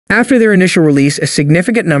After their initial release, a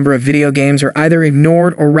significant number of video games are either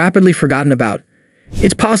ignored or rapidly forgotten about.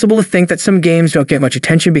 It's possible to think that some games don't get much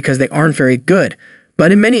attention because they aren't very good,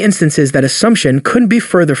 but in many instances that assumption couldn't be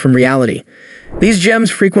further from reality. These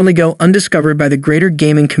gems frequently go undiscovered by the greater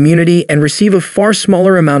gaming community and receive a far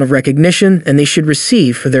smaller amount of recognition than they should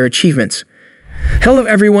receive for their achievements. Hello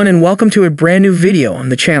everyone and welcome to a brand new video on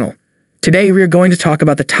the channel. Today we are going to talk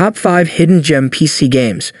about the top 5 hidden gem PC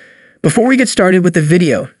games. Before we get started with the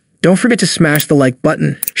video, don't forget to smash the like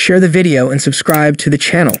button, share the video, and subscribe to the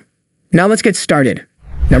channel. Now let's get started.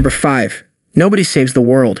 Number 5. Nobody Saves the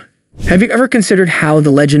World. Have you ever considered how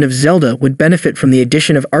The Legend of Zelda would benefit from the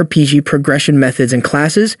addition of RPG progression methods and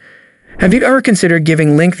classes? Have you ever considered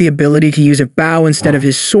giving Link the ability to use a bow instead of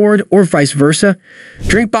his sword, or vice versa?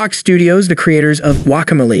 Drinkbox Studios, the creators of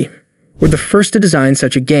Guacamelee, were the first to design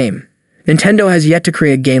such a game. Nintendo has yet to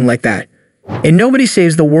create a game like that. In Nobody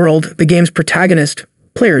Saves the World, the game's protagonist,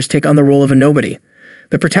 players take on the role of a nobody.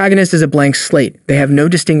 The protagonist is a blank slate. They have no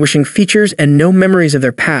distinguishing features and no memories of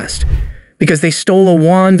their past. Because they stole a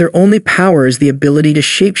wand, their only power is the ability to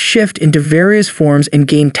shape-shift into various forms and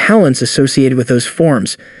gain talents associated with those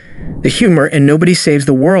forms. The humor in Nobody Saves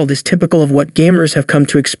the World is typical of what gamers have come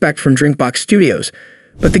to expect from Drinkbox Studios,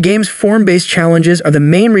 but the game's form-based challenges are the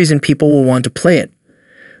main reason people will want to play it.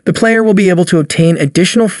 The player will be able to obtain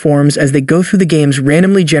additional forms as they go through the game's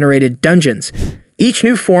randomly generated dungeons. Each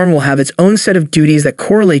new form will have its own set of duties that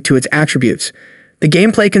correlate to its attributes. The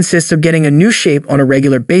gameplay consists of getting a new shape on a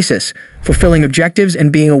regular basis, fulfilling objectives,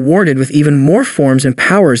 and being awarded with even more forms and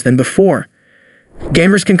powers than before.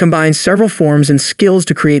 Gamers can combine several forms and skills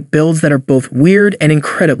to create builds that are both weird and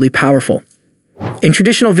incredibly powerful. In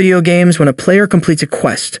traditional video games, when a player completes a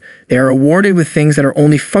quest, they are awarded with things that are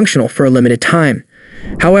only functional for a limited time.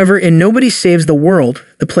 However, in Nobody Saves the World,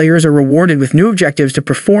 the players are rewarded with new objectives to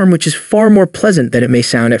perform, which is far more pleasant than it may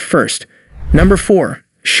sound at first. Number 4.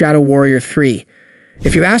 Shadow Warrior 3.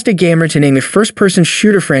 If you asked a gamer to name a first-person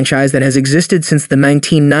shooter franchise that has existed since the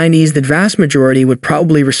 1990s, the vast majority would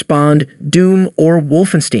probably respond Doom or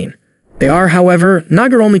Wolfenstein. There are, however, not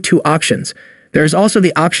your only two options. There is also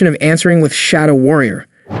the option of answering with Shadow Warrior,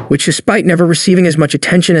 which, despite never receiving as much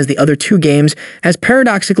attention as the other two games, has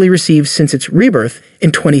paradoxically received since its rebirth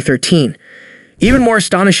in 2013. Even more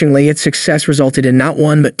astonishingly, its success resulted in not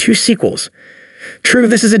one but 2 sequels. True,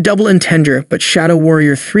 this is a double entendre, but Shadow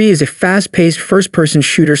Warrior 3 is a fast-paced first-person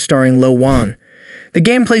shooter starring Lo Wan. The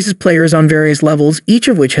game places players on various levels, each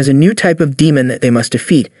of which has a new type of demon that they must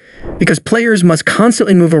defeat. Because players must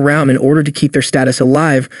constantly move around in order to keep their status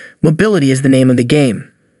alive, mobility is the name of the game.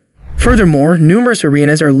 Furthermore, numerous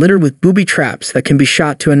arenas are littered with booby traps that can be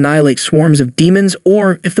shot to annihilate swarms of demons,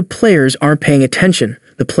 or, if the players aren't paying attention,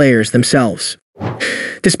 the players themselves.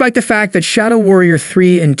 Despite the fact that Shadow Warrior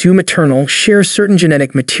 3 and Doom Eternal share certain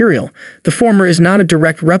genetic material, the former is not a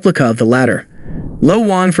direct replica of the latter. Lo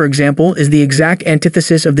Wan, for example, is the exact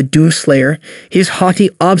antithesis of the Doom Slayer. He is haughty,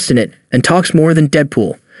 obstinate, and talks more than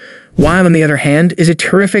Deadpool. Wan, on the other hand, is a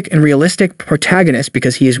terrific and realistic protagonist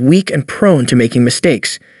because he is weak and prone to making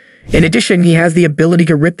mistakes. In addition, he has the ability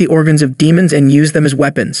to rip the organs of demons and use them as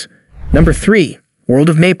weapons. Number 3. World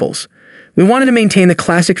of Maples. We wanted to maintain the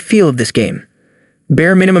classic feel of this game.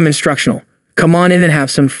 Bare minimum instructional. Come on in and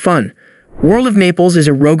have some fun. World of Maples is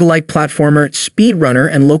a roguelike platformer, speedrunner,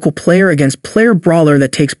 and local player against player brawler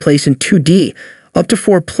that takes place in 2D, up to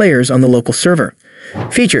 4 players on the local server.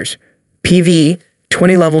 Features: PvE,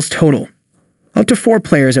 20 levels total. Up to 4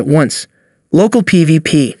 players at once. Local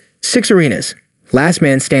PvP, 6 arenas. Last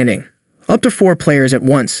man standing. Up to 4 players at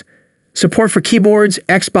once. Support for keyboards,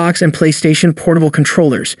 Xbox, and PlayStation portable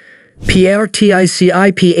controllers.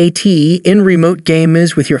 PRTICIPATE in remote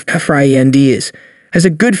games with your friends. Has a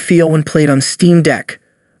good feel when played on Steam Deck.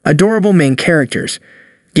 Adorable main characters.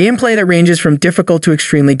 Gameplay that ranges from difficult to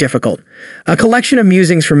extremely difficult. A collection of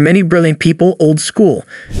musings from many brilliant people, old school.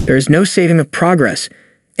 There is no saving of progress,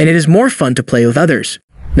 and it is more fun to play with others.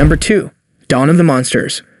 Number 2. Dawn of the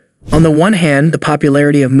Monsters. On the one hand, the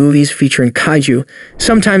popularity of movies featuring kaiju,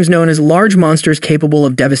 sometimes known as large monsters capable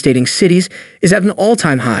of devastating cities, is at an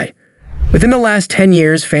all-time high. Within the last 10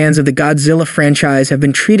 years, fans of the Godzilla franchise have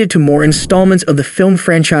been treated to more installments of the film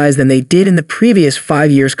franchise than they did in the previous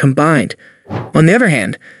 5 years combined. On the other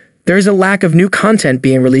hand, there is a lack of new content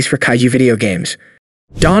being released for kaiju video games.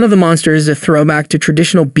 Dawn of the Monsters is a throwback to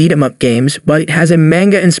traditional beat-em-up games, but it has a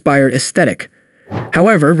manga-inspired aesthetic.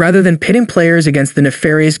 However, rather than pitting players against the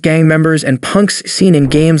nefarious gang members and punks seen in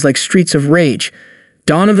games like Streets of Rage,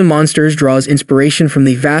 Dawn of the Monsters draws inspiration from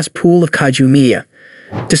the vast pool of kaiju media.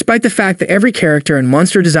 Despite the fact that every character and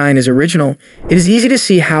monster design is original, it is easy to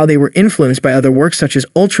see how they were influenced by other works such as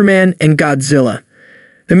Ultraman and Godzilla.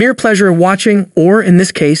 The mere pleasure of watching, or in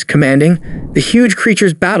this case, commanding, the huge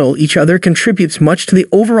creatures battle each other contributes much to the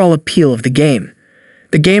overall appeal of the game.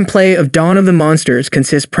 The gameplay of Dawn of the Monsters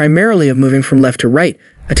consists primarily of moving from left to right,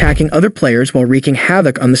 attacking other players while wreaking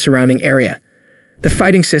havoc on the surrounding area. The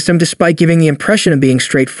fighting system, despite giving the impression of being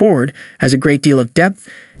straightforward, has a great deal of depth,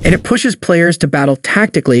 and it pushes players to battle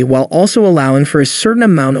tactically while also allowing for a certain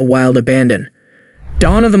amount of wild abandon.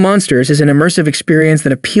 Dawn of the Monsters is an immersive experience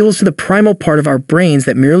that appeals to the primal part of our brains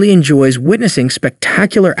that merely enjoys witnessing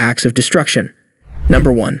spectacular acts of destruction.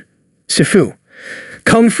 Number 1. Sifu.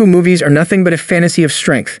 Kung Fu movies are nothing but a fantasy of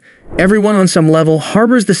strength. Everyone on some level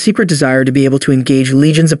harbors the secret desire to be able to engage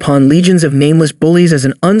legions upon legions of nameless bullies as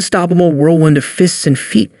an unstoppable whirlwind of fists and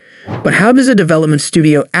feet. But how does a development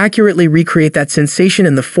studio accurately recreate that sensation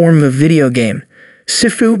in the form of a video game?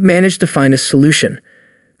 Sifu managed to find a solution.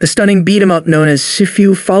 The stunning beat-em-up known as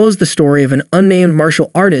Sifu follows the story of an unnamed martial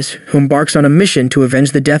artist who embarks on a mission to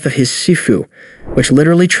avenge the death of his Sifu, which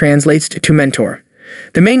literally translates to mentor.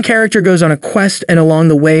 The main character goes on a quest and along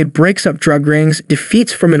the way breaks up drug rings,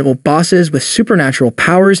 defeats formidable bosses with supernatural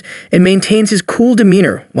powers, and maintains his cool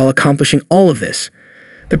demeanor while accomplishing all of this.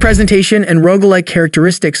 The presentation and roguelike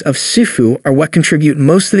characteristics of Sifu are what contribute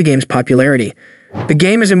most to the game's popularity. The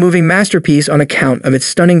game is a moving masterpiece on account of its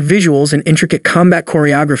stunning visuals and intricate combat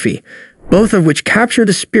choreography, both of which capture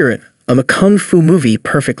the spirit of a kung fu movie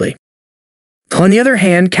perfectly. On the other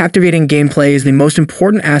hand, captivating gameplay is the most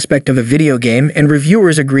important aspect of a video game, and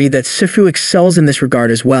reviewers agree that Sifu excels in this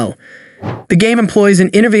regard as well. The game employs an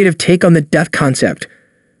innovative take on the death concept,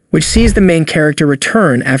 which sees the main character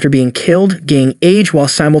return after being killed, gain age while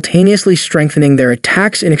simultaneously strengthening their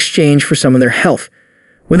attacks in exchange for some of their health.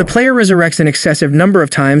 When the player resurrects an excessive number of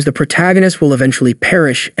times, the protagonist will eventually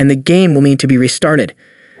perish, and the game will need to be restarted.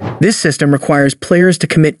 This system requires players to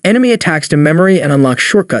commit enemy attacks to memory and unlock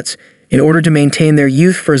shortcuts, in order to maintain their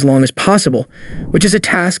youth for as long as possible, which is a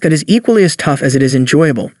task that is equally as tough as it is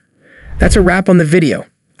enjoyable. That's a wrap on the video.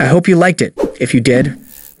 I hope you liked it. If you did,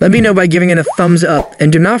 let me know by giving it a thumbs up, and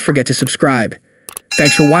do not forget to subscribe.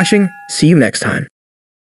 Thanks for watching. See you next time.